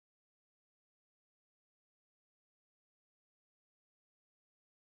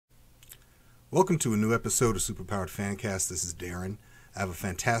Welcome to a new episode of Superpowered Fancast. This is Darren. I have a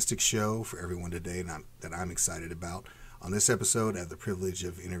fantastic show for everyone today that I'm excited about. On this episode, I have the privilege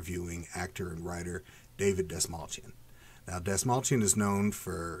of interviewing actor and writer David Dastmalchian. Now, Dastmalchian is known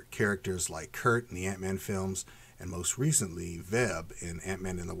for characters like Kurt in the Ant-Man films, and most recently, Veb in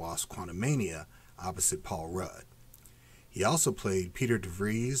Ant-Man and the Wasp Quantumania, opposite Paul Rudd. He also played Peter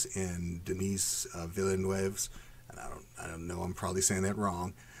DeVries in Denis Villeneuve's, and I don't know, I'm probably saying that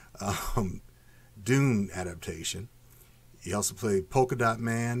wrong, Dune adaptation. He also played Polka Dot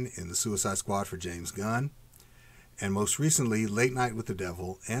Man in The Suicide Squad for James Gunn, and most recently Late Night with the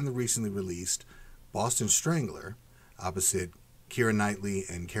Devil and the recently released Boston Strangler opposite Keira Knightley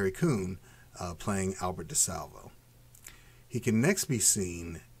and Carrie Coon playing Albert DeSalvo. He can next be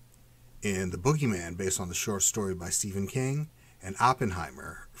seen in The Boogeyman, based on the short story by Stephen King, and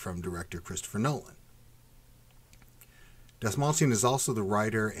Oppenheimer from director Christopher Nolan. Dastmalchian is also the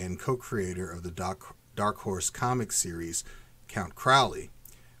writer and co-creator of the Dark Horse comic series Count Crowley,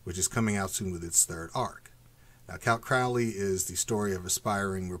 which is coming out soon with its third arc. Now, Count Crowley is the story of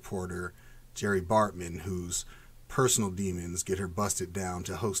aspiring reporter Jerri Bartman, whose personal demons get her busted down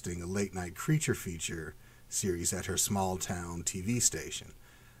to hosting a late-night creature feature series at her small-town TV station.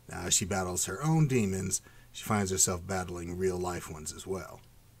 Now, as she battles her own demons, she finds herself battling real-life ones as well.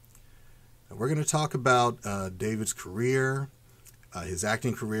 We're going to talk about David's career, his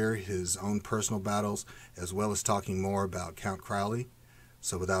acting career, his own personal battles, as well as talking more about Count Crowley.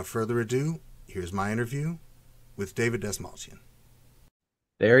 So without further ado, here's my interview with David Dastmalchian.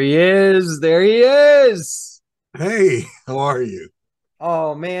 There he is. There he is. Hey, how are you?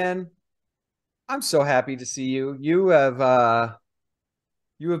 Oh, man. I'm so happy to see you. You have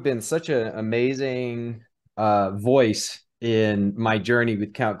been such an amazing voice in my journey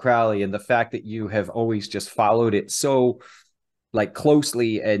with Count Crowley, and the fact that you have always just followed it so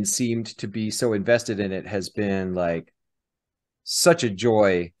closely and seemed to be so invested in it has been such a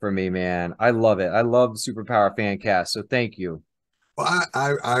joy for me, man. I love it. I love Superpower Fancast, so thank you. Well,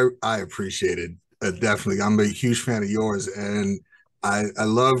 I appreciate it. Definitely. I'm a huge fan of yours, and I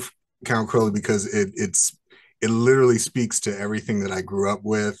love Count Crowley because it literally speaks to everything that I grew up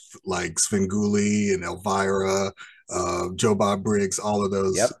with, like Svengoolie and Elvira, Joe Bob Briggs, Yep. all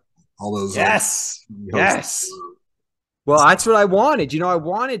those Yes. hosts. Yes. Well, that's what I wanted. I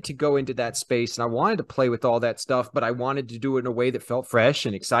wanted to go into that space and I wanted to play with all that stuff, but I wanted to do it in a way that felt fresh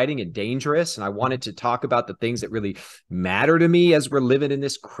and exciting and dangerous. And I wanted to talk about the things that really matter to me as we're living in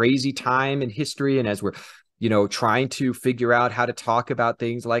this crazy time in history. And as we're, trying to figure out how to talk about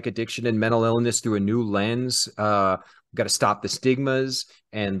things like addiction and mental illness through a new lens. We've got to stop the stigmas,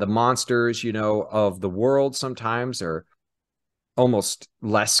 and the monsters, of the world sometimes are almost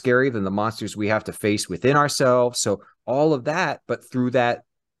less scary than the monsters we have to face within ourselves. So all of that, but through that,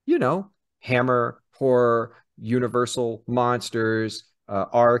 Hammer horror, Universal monsters,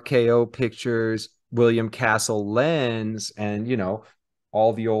 RKO pictures, William Castle lens, and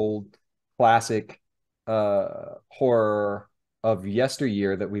all the old classic horror of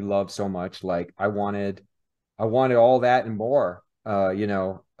yesteryear that we love so much. I wanted all that and more,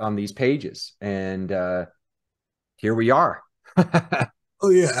 on these pages, and here we are. Oh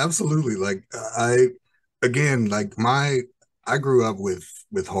yeah, absolutely. I grew up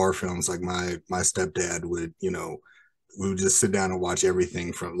with horror films. Like my stepdad would, we would just sit down and watch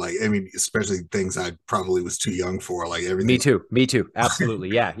everything from especially things I probably was too young for, like Me everything too. Me too.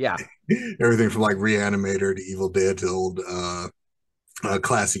 Absolutely. Yeah. Yeah. everything from like Reanimator to Evil Dead to old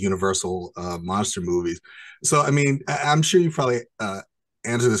classic Universal monster movies. So I'm sure you probably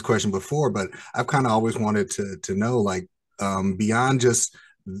answered this question before, but I've kind of always wanted to know, beyond just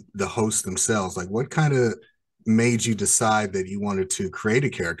the hosts themselves, like what kind of made you decide that you wanted to create a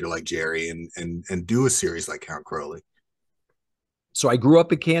character like Jerri and do a series like Count Crowley? So I grew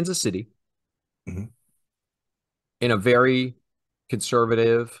up in Kansas City, Mm-hmm. in a very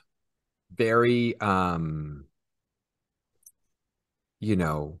conservative, very, you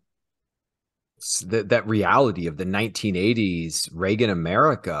know, that reality of the 1980s Reagan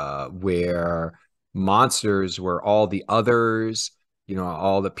America, where monsters were all the others,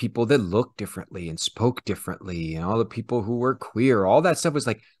 all the people that looked differently and spoke differently, and all the people who were queer. All that stuff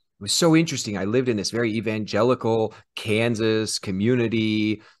it was so interesting. I lived in this very evangelical Kansas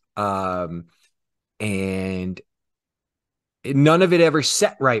community, and none of it ever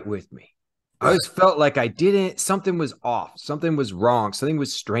set right with me. I Right. always felt like something was off, something was wrong, something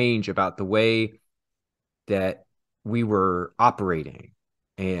was strange about the way that we were operating.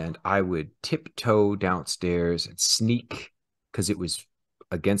 And I would tiptoe downstairs and sneak, because it was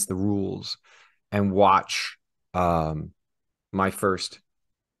against the rules, and watch my first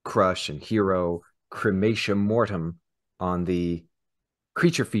crush and hero, Cremation Mortem, on the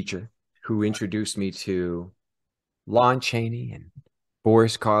creature feature, who introduced me to Lon Chaney and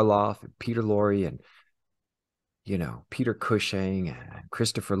Boris Karloff and Peter Lorre and, Peter Cushing and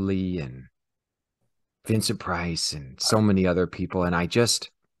Christopher Lee and Vincent Price and so many other people. And I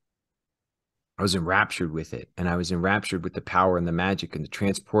was enraptured with it. And I was enraptured with the power and the magic and the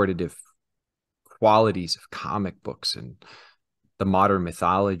transportative qualities of comic books and the modern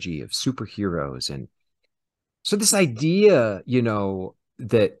mythology of superheroes. And so this idea,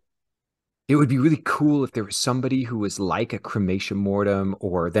 that it would be really cool if there was somebody who was like a Cremation Mortem.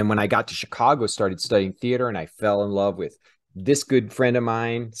 Or then when I got to Chicago, started studying theater, and I fell in love with this good friend of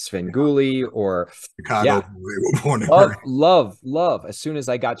mine, Svengoolie, or Chicago, they were born and love, raised. love, love. As soon as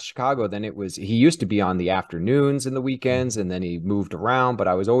I got to Chicago, then he used to be on the afternoons and the weekends, and then he moved around, but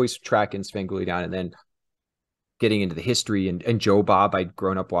I was always tracking Svengoolie down, and then getting into the history and Joe Bob. I'd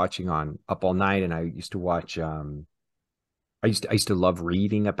grown up watching on Up All Night, and I used to watch, I used to love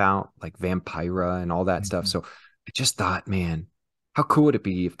reading about like Vampira and all that stuff. So I just thought, man, how cool would it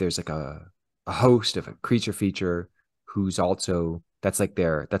be if there's like a host of a creature feature who's also that's like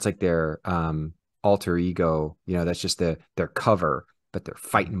their alter ego, that's just their cover, but they're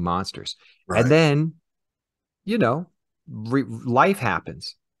fighting monsters. Right. And then, life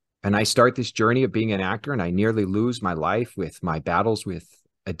happens. And I start this journey of being an actor, and I nearly lose my life with my battles with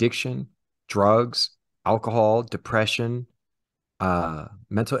addiction, drugs, alcohol, depression,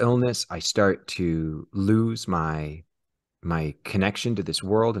 mental illness. I start to lose my connection to this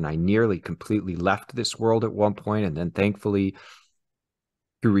world, and I nearly completely left this world at one point. And then thankfully,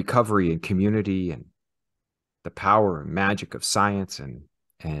 through recovery and community and the power and magic of science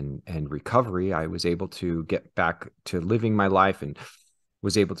and recovery, I was able to get back to living my life, and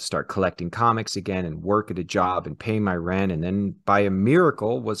was able to start collecting comics again and work at a job and pay my rent. And then by a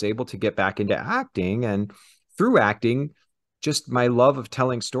miracle was able to get back into acting. And through acting, just my love of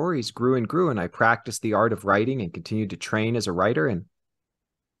telling stories grew and grew. And I practiced the art of writing and continued to train as a writer, and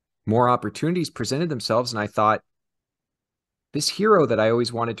more opportunities presented themselves. And I thought, this hero that I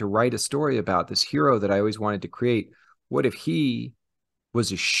always wanted to write a story about, this hero that I always wanted to create, what if he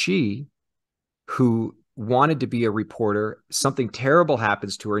was a she who wanted to be a reporter? Something terrible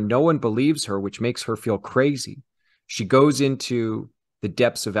happens to her. No one believes her, which makes her feel crazy. She goes into the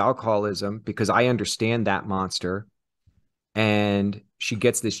depths of alcoholism because I understand that monster. And she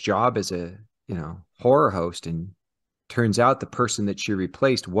gets this job as a, horror host. And turns out the person that she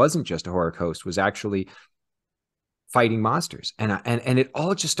replaced wasn't just a horror host, was actually fighting monsters. And it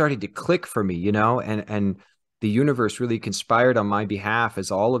all just started to click for me, and the universe really conspired on my behalf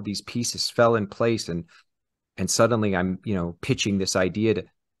as all of these pieces fell in place. And suddenly I'm, pitching this idea to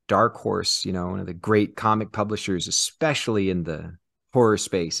Dark Horse, one of the great comic publishers, especially in the horror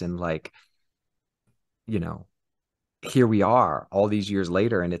space. And like, here we are all these years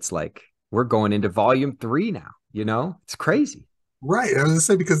later, and it's like, we're going into volume 3 now, it's crazy. Right. I was gonna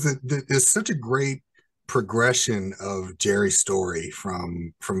say, because there's such a great progression of Jerri's story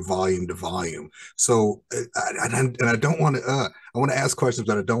from volume to volume. So I don't want to I want to ask questions,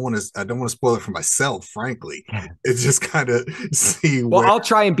 but I don't want to spoil it for myself, frankly. It's just kind of see Well, where. I'll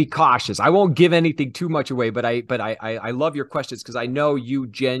try and be cautious. I won't give anything too much away, but I love your questions, because I know you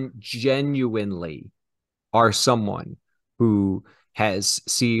genuinely are someone who has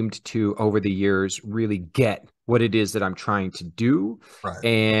seemed to, over the years, really get what it is that I'm trying to do. Right.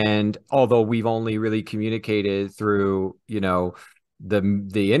 And although we've only really communicated through,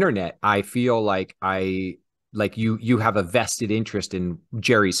 the internet, I feel like you have a vested interest in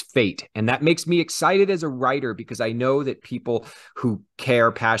Jerri's fate. And that makes me excited as a writer, because I know that people who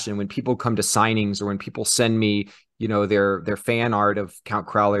care passion, when people come to signings, or when people send me, their fan art of Count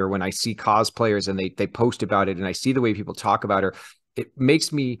Crowley, or when I see cosplayers and they post about it, and I see the way people talk about her,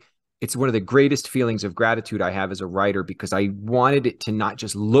 it's one of the greatest feelings of gratitude I have as a writer, because I wanted it to not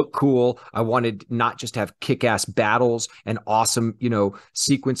just look cool. I wanted not just to have kick-ass battles and awesome,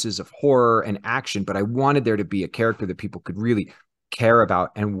 sequences of horror and action, but I wanted there to be a character that people could really care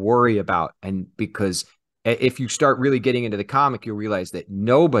about and worry about. And because if you start really getting into the comic, you'll realize that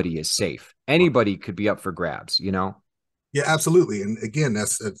nobody is safe. Anybody could be up for grabs, Yeah, absolutely. And again,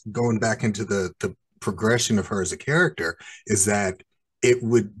 that's going back into the progression of her as a character, is that it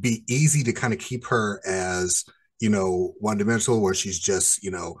would be easy to kind of keep her as, one dimensional, where she's just,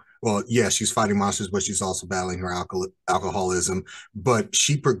 well, yeah, she's fighting monsters, but she's also battling her alcoholism. But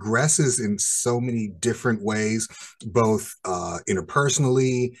she progresses in so many different ways, both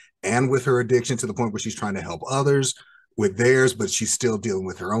interpersonally and with her addiction, to the point where she's trying to help others with theirs, but she's still dealing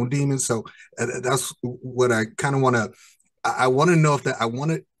with her own demons. So that's what I kind of want to I want to know if that I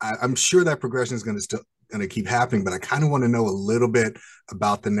want to. I'm sure that progression is going to keep happening, but I kind of want to know a little bit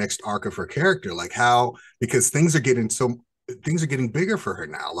about the next arc of her character, like how, because things are getting bigger for her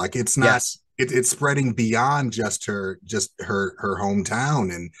now. Like it's not Yes. it's spreading beyond just her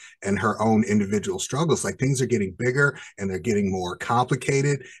hometown and her own individual struggles. Like things are getting bigger and they're getting more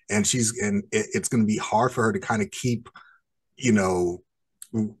complicated, and it's going to be hard for her to kind of keep, you know,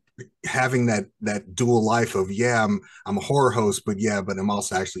 having that dual life of, yeah, I'm a horror host, but yeah, but I'm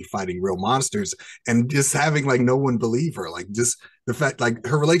also actually fighting real monsters, and just having like no one believe her. Like just the fact, like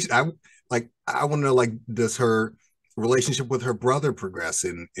her relation, I want to know, like, does her relationship with her brother progress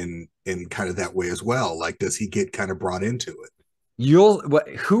in kind of that way as well? Like, does he get kind of brought into it?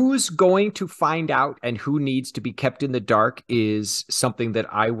 Who's going to find out and who needs to be kept in the dark is something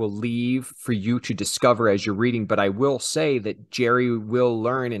that I will leave for you to discover as you're reading. But I will say that Jerri will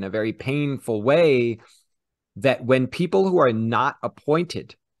learn in a very painful way that when people who are not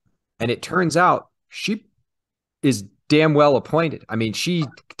appointed, and it turns out she is damn well appointed. I mean, she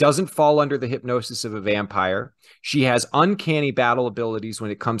doesn't fall under the hypnosis of a vampire. She has uncanny battle abilities when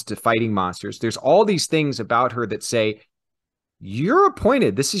it comes to fighting monsters. There's all these things about her that say, you're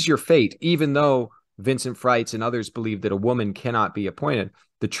appointed. This is your fate, even though Vincent Freitz and others believe that a woman cannot be appointed.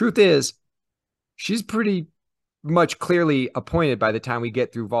 The truth is, she's pretty much clearly appointed by the time we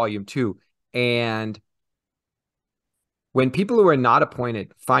get through volume 2. And when people who are not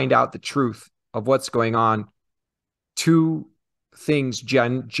appointed find out the truth of what's going on, two things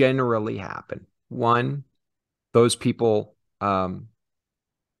generally happen. One, those people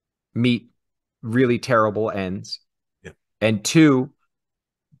meet really terrible ends. Yeah. And two,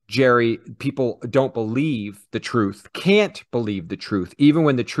 Jerri, people don't believe the truth, can't believe the truth, even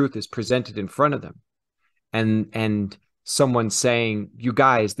when the truth is presented in front of them. And someone saying, you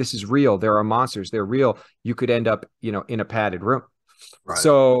guys, this is real. There are monsters. They're real. You could end up, in a padded room. Right.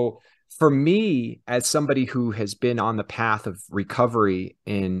 So for me, as somebody who has been on the path of recovery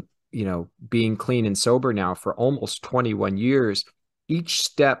in, being clean and sober now for almost 21 years, each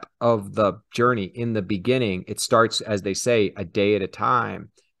step of the journey in the beginning, it starts, as they say, a day at a time.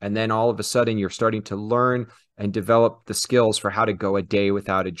 And then all of a sudden you're starting to learn and develop the skills for how to go a day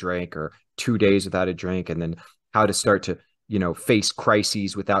without a drink or 2 days without a drink. And then how to start to, face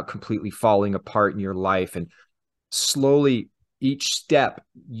crises without completely falling apart in your life. And slowly each step,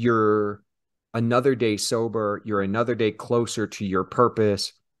 you're another day sober, you're another day closer to your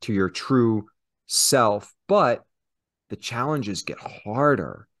purpose, to your true self. But the challenges get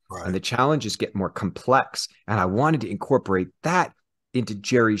harder, Right. and the challenges get more complex. And I wanted to incorporate that into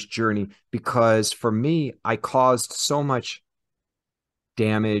Jerri's journey because for me, I caused so much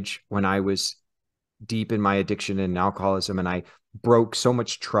damage when I was deep in my addiction and alcoholism, and I broke so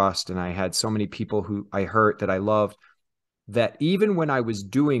much trust, and I had so many people who I hurt that I loved, that even when I was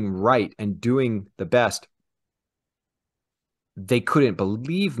doing right and doing the best, they couldn't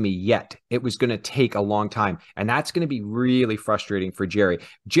believe me yet. It was going to take a long time. And that's going to be really frustrating for Jerri.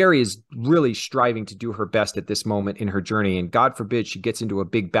 Jerri is really striving to do her best at this moment in her journey. And God forbid she gets into a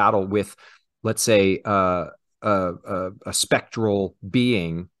big battle with, let's say, a spectral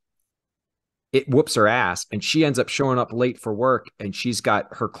being. It whoops her ass and she ends up showing up late for work and she's got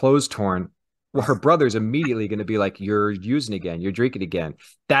her clothes torn. Well, her brother's immediately going to be like, you're using again, you're drinking again.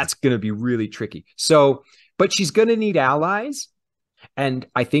 That's going to be really tricky. So, but she's going to need allies. And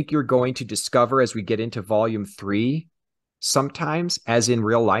I think you're going to discover as we get into volume 3, sometimes, as in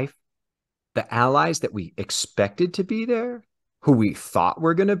real life, the allies that we expected to be there, who we thought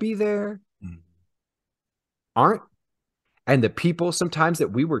were going to be there, aren't. And the people sometimes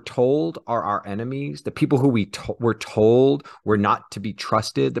that we were told are our enemies, the people who were told were not to be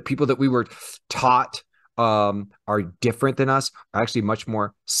trusted, the people that we were taught are different than us, are actually much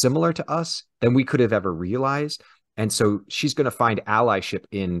more similar to us than we could have ever realized. And so she's going to find allyship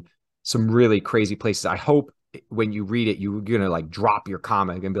in some really crazy places. I hope when you read it, you're going to like drop your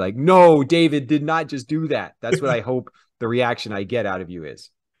comic and be like, no, David did not just do that. That's what I hope the reaction I get out of you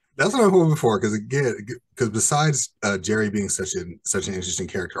is. That's what I'm hoping for. Because besides Jerri being such an interesting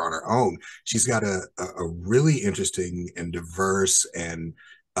character on her own, she's got a really interesting and diverse and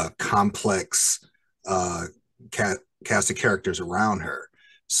complex cast of characters around her.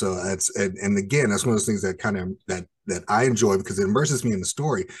 So and again, that's one of those things that kind of that I enjoy because it immerses me in the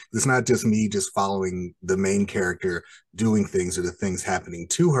story. It's not just me just following the main character doing things or the things happening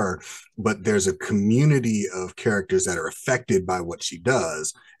to her, but there's a community of characters that are affected by what she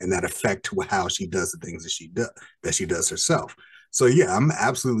does and that affect how she does the things that she does herself. So yeah, I'm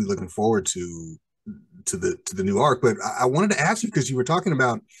absolutely looking forward to the new arc. But I wanted to ask you because you were talking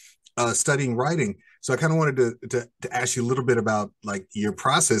about studying writing. So I kind of wanted to ask you a little bit about like your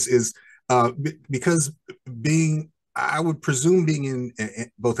process is because being, I would presume being in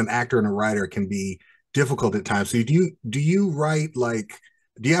both an actor and a writer can be difficult at times. So do you write like,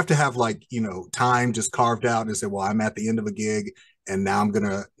 do you have to have like, time just carved out and say, well, I'm at the end of a gig and now I'm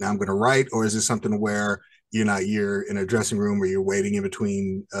gonna write, or is it something where you're in a dressing room where you're waiting in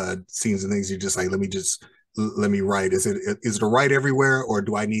between scenes and things, you're just like, let me write. Is it a write everywhere, or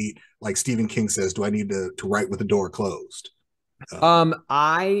do I need, like Stephen King says, do I need to write with the door closed?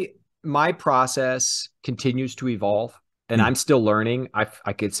 I my process continues to evolve, and Mm, I'm still learning.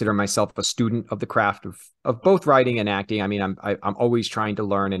 I consider myself a student of the craft of both writing and acting. I mean, I'm always trying to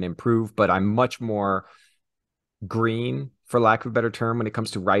learn and improve, but I'm much more green, for lack of a better term, when it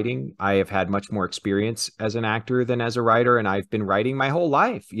comes to writing. I have had much more experience as an actor than as a writer, and I've been writing my whole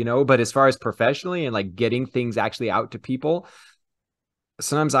life, but as far as professionally and like getting things actually out to people,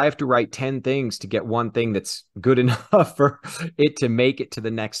 sometimes I have to write 10 things to get one thing that's good enough for it to make it to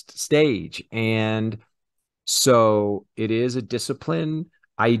the next stage. And so it is a discipline.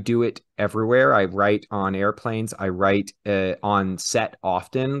 I do it everywhere. I write on airplanes. I write on set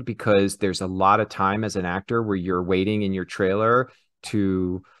often because there's a lot of time as an actor where you're waiting in your trailer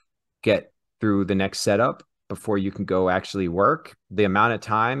to get through the next setup before you can go actually work. The amount of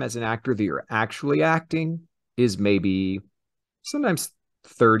time as an actor that you're actually acting is maybe sometimes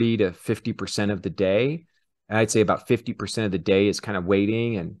 30 to 50% of the day. And I'd say about 50% of the day is kind of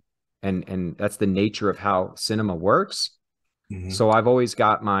waiting, and that's the nature of how cinema works. mhm. So I've always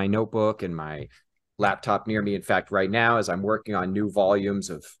got my notebook and my laptop near me. In fact, right now, as I'm working on new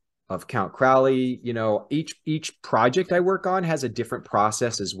volumes of Count Crowley, each project I work on has a different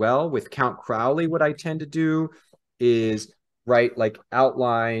process as well. With Count Crowley, what I tend to do is write like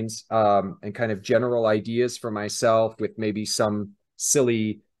outlines and kind of general ideas for myself with maybe some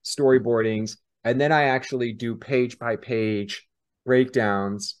silly storyboardings. And then I actually do page by page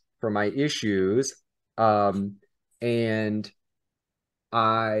breakdowns for my issues. And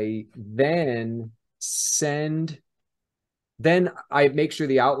I then I make sure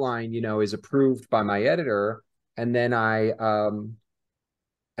the outline, is approved by my editor. And then I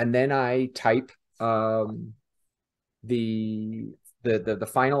type the the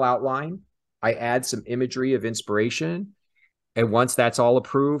final outline. I add some imagery of inspiration. And once that's all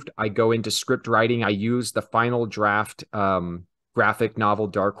approved, I go into script writing. I use the final draft graphic novel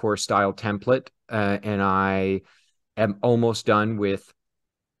Dark Horse style template, and I am almost done with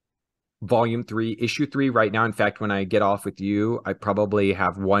volume 3, issue 3 right now. In fact, when I get off with you, I probably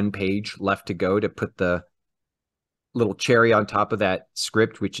have one page left to go to put the little cherry on top of that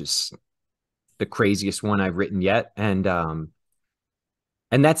script, which is the craziest one I've written yet. And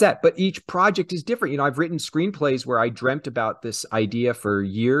that's that. But each project is different. I've written screenplays where I dreamt about this idea for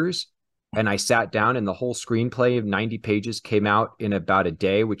years, and I sat down and the whole screenplay of 90 pages came out in about a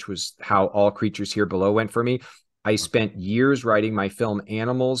day, which was how All Creatures Here Below went for me. I spent years writing my film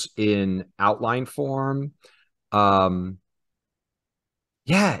Animals in outline form.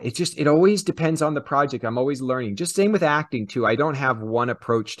 Yeah, it always depends on the project. I'm always learning. Just same with acting too. I don't have one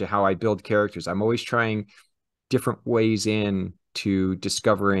approach to how I build characters. I'm always trying different ways in to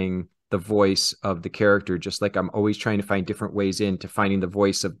discovering the voice of the character, just like I'm always trying to find different ways into finding the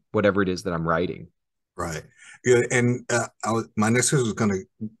voice of whatever it is that I'm writing. Right. Yeah, and my next question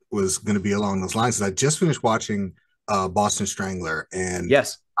was gonna be along those lines. I just finished watching Boston Strangler, and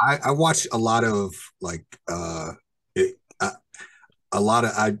Yes. I watch a lot of like it, a lot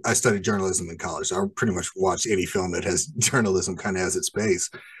of I studied journalism in college. So I pretty much watch any film that has journalism kind of as its base.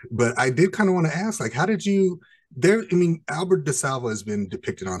 But I did kind of want to ask, like, how did you there? I mean, Albert DeSalvo has been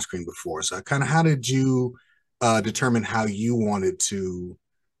depicted on screen before, so kind of how did you determine how you wanted to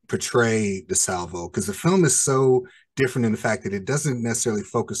portray DeSalvo? Because the film is so different in the fact that it doesn't necessarily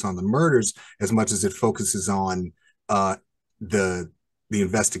focus on the murders as much as it focuses on uh, the the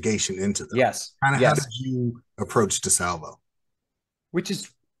investigation into them. Yes. Kind of how did Yes. you approach DeSalvo? Which is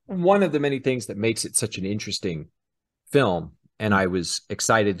one of the many things that makes it such an interesting film. And I was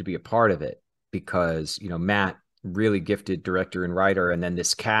excited to be a part of it because, Matt, really gifted director and writer, and then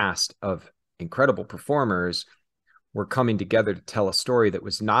this cast of incredible performers were coming together to tell a story that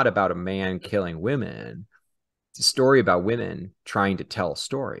was not about a man killing women. It's a story about women trying to tell a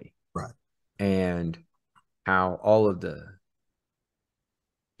story, Right. and how all of the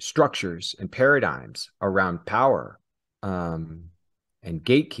structures and paradigms around power um, and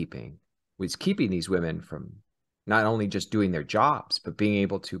gatekeeping was keeping these women from not only just doing their jobs, but being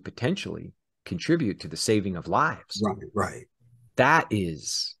able to potentially contribute to the saving of lives. Right. Right. That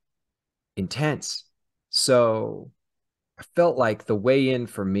is intense. So I felt like the way in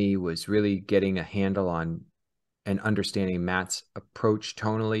for me was really getting a handle on and understanding Matt's approach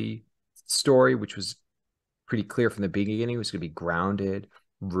tonally story, which was pretty clear from the beginning. It was going to be grounded,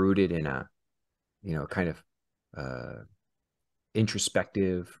 rooted in a, kind of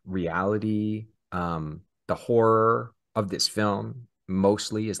introspective reality. The horror of this film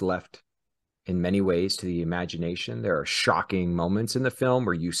mostly is left in many ways to the imagination. There are shocking moments in the film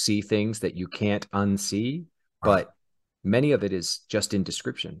where you see things that you can't unsee, Right. but many of it is just in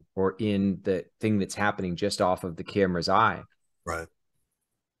description or in the thing that's happening just off of the camera's eye. Right.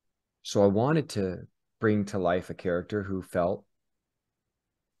 So I wanted to bring to life a character who felt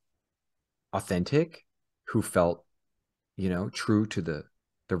authentic, who felt, true to the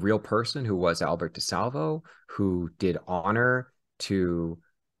real person who was Albert DeSalvo, who did honor to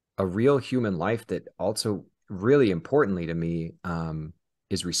a real human life that also really importantly to me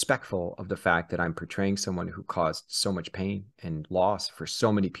is respectful of the fact that I'm portraying someone who caused so much pain and loss for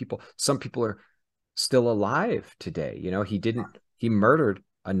so many people. Some people are still alive today. He murdered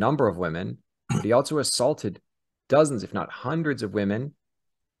a number of women, but he also assaulted dozens, if not hundreds of women.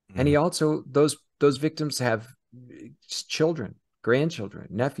 And he also, those victims have children, grandchildren,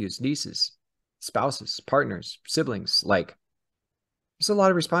 nephews, nieces, spouses, partners, siblings. Like, there's a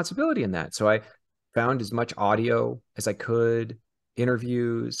lot of responsibility in that. So I found as much audio as I could,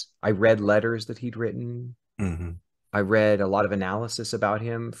 interviews. I read letters that he'd written. Mm-hmm. I read a lot of analysis about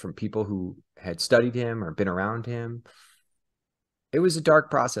him from people who had studied him or been around him. It was a dark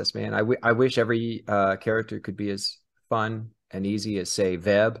process, man. I wish every character could be as fun and easy as, say,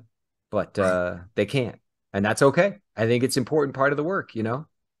 Veb, but they can't. And that's okay. I think it's an important part of the work,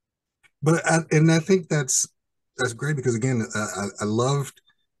 But I think that's great because again, I loved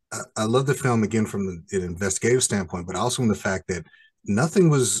the film again from an investigative standpoint, but also in the fact that nothing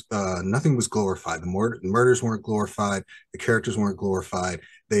was glorified. The murders weren't glorified. The characters weren't glorified.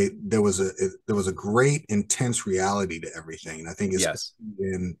 There was a great intense reality to everything, and I think it's yes,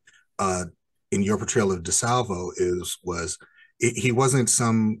 uh, in your portrayal of DeSalvo he wasn't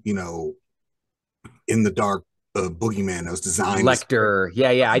some in the dark boogeyman that was designed Lecter.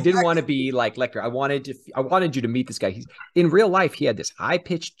 Yeah. I didn't want to be like Lecter. I wanted you to meet this guy. He's in real life. He had this high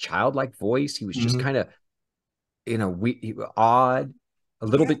pitched, childlike voice. He was just Mhm. kind of, odd, a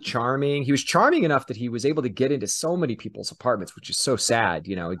little Yeah. bit charming. He was charming enough that he was able to get into so many people's apartments, which is so sad,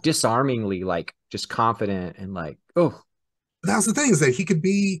 disarmingly, like, just confident and like, oh, That's the thing, is that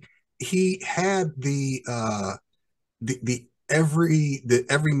he had the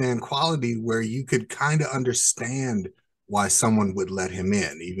everyman quality where you could kind of understand why someone would let him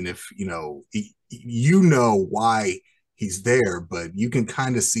in, even if why he's there, but you can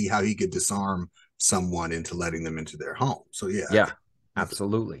kind of see how he could disarm someone into letting them into their home. So yeah, I yeah, think,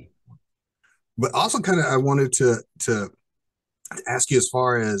 absolutely. but also kind of I wanted to ask you as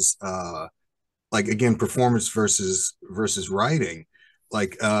far as like again performance versus writing,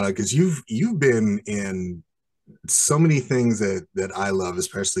 like because you've been in so many things that I love,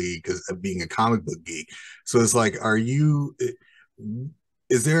 especially because of being a comic book geek. So it's like,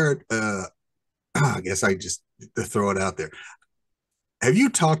 is there I guess I just to throw it out there. Have you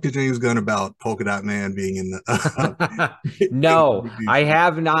talked to James Gunn about Polka Dot Man being in the No, I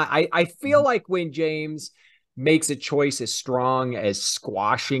have not. I feel like when James makes a choice as strong as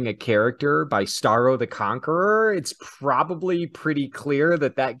squashing a character by Starro the Conqueror, it's probably pretty clear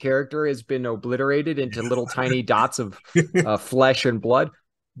that that character has been obliterated into little tiny dots of flesh and blood.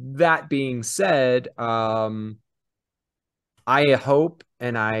 That being said, I hope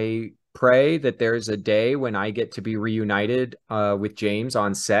and I pray that there's a day when I get to be reunited with James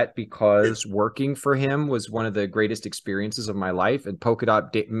on set, because working for him was one of the greatest experiences of my life. And Polka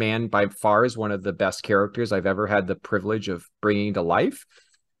Dot Man by far is one of the best characters I've ever had the privilege of bringing to life.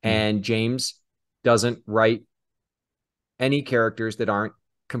 And James doesn't write any characters that aren't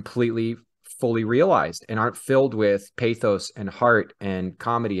completely fully realized and aren't filled with pathos and heart and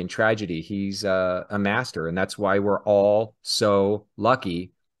comedy and tragedy. He's a master. And that's why we're all so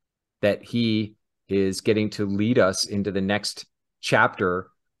lucky that he is getting to lead us into the next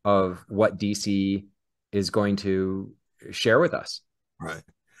chapter of what DC is going to share with us. Right.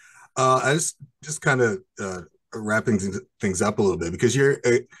 I just kind of wrapping things up a little bit because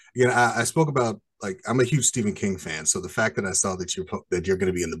I spoke about, like, I'm a huge Stephen King fan, so the fact that I saw that you're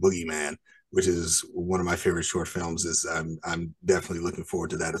going to be in the Boogeyman, which is one of my favorite short films, is I'm definitely looking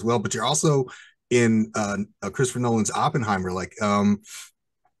forward to that as well. But you're also in Christopher Nolan's Oppenheimer, like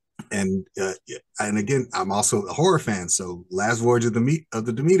and again, I'm also a horror fan, so Last Voyage of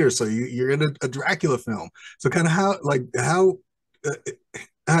the Demeter. So you're in a Dracula film. So kind of how uh,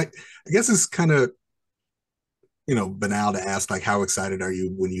 I guess it's kind of banal to ask, like, how excited are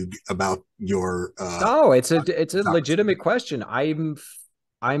you when you about your No, it's a legitimate question. I'm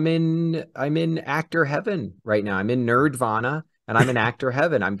in actor heaven right now. I'm in Nerdvana and I'm in actor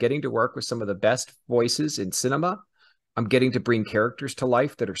heaven. I'm getting to work with some of the best voices in cinema. I'm getting to bring characters to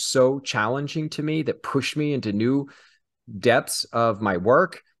life that are so challenging to me, that push me into new depths of my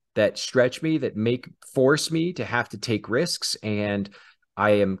work, that stretch me, that force me to have to take risks. And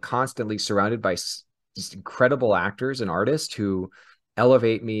I am constantly surrounded by just incredible actors and artists who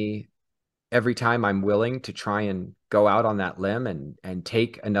elevate me every time I'm willing to try and go out on that limb and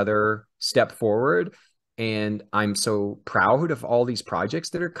take another step forward. And I'm so proud of all these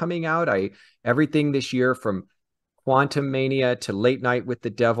projects that are coming out. Everything this year, from Quantumania to Late Night with the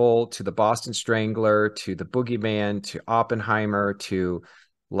Devil to the Boston Strangler to the Boogeyman to Oppenheimer to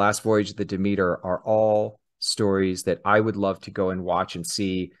Last Voyage of the Demeter, are all stories that I would love to go and watch and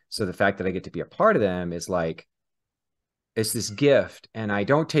see. So the fact that I get to be a part of them is like, it's this gift, and I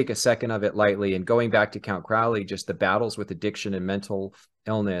don't take a second of it lightly. And going back to Count Crowley, just the battles with addiction and mental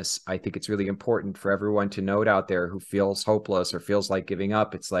illness, I think it's really important for everyone to note out there who feels hopeless or feels like giving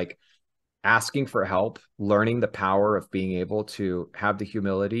up. It's like asking for help, learning the power of being able to have the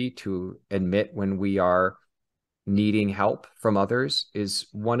humility to admit when we are needing help from others is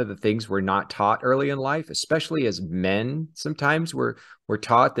one of the things we're not taught early in life, especially as men. Sometimes we're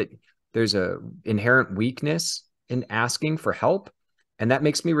taught that there's a inherent weakness in asking for help. And that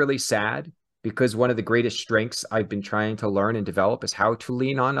makes me really sad, because one of the greatest strengths I've been trying to learn and develop is how to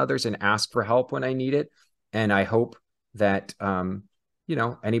lean on others and ask for help when I need it. And I hope that,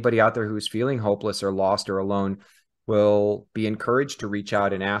 anybody out there who's feeling hopeless or lost or alone will be encouraged to reach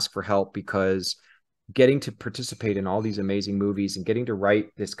out and ask for help, because getting to participate in all these amazing movies and getting to write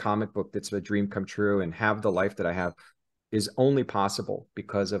this comic book that's a dream come true and have the life that I have is only possible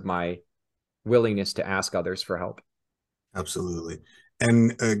because of my willingness to ask others for help. Absolutely.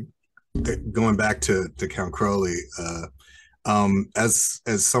 And going back to Count Crowley, as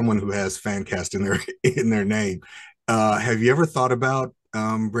someone who has Fancast in their name, have you ever thought about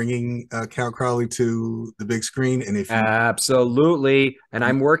bringing Count Crowley to the big screen? And if you Absolutely. And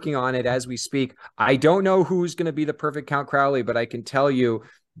I'm working on it as we speak. I don't know who's going to be the perfect Count Crowley, but I can tell you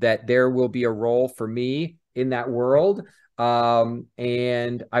that there will be a role for me in that world.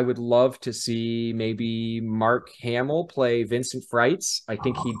 And I would love to see maybe Mark Hamill play Vincent Frights. I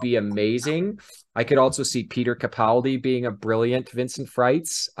think he'd be amazing. I could also see Peter Capaldi being a brilliant Vincent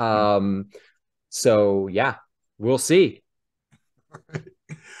Frights. So yeah, we'll see.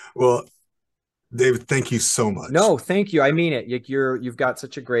 Well, David, thank you so much. No, thank you. I mean it. You've got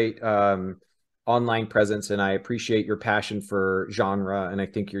such a great online presence, and I appreciate your passion for genre. And I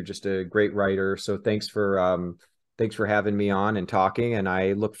think you're just a great writer. So thanks for having me on and talking. And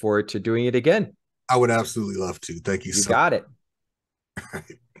I look forward to doing it again. I would absolutely love to. Thank you You so got it.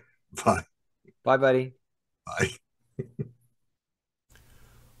 much. Bye. Bye, buddy. Bye.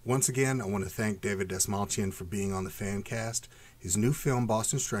 Once again, I want to thank David Dastmalchian for being on the Fancast. His new film,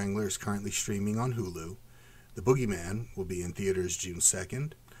 Boston Strangler, is currently streaming on HULU. The Boogeyman will be in theaters June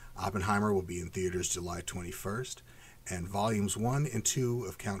 2nd. Oppenheimer will be in theaters July 21st. And Volumes 1 and 2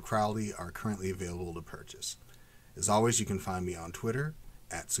 of Count Crowley are currently available to purchase. As always, you can find me on Twitter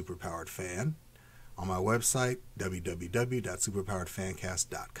 @SuperpoweredFan, on my website,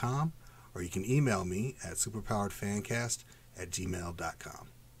 www.superpoweredfancast.com, or you can email me at superpoweredfancast@gmail.com.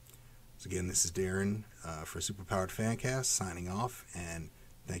 So again, this is Darren for Superpowered Fancast signing off, and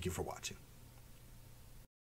thank you for watching.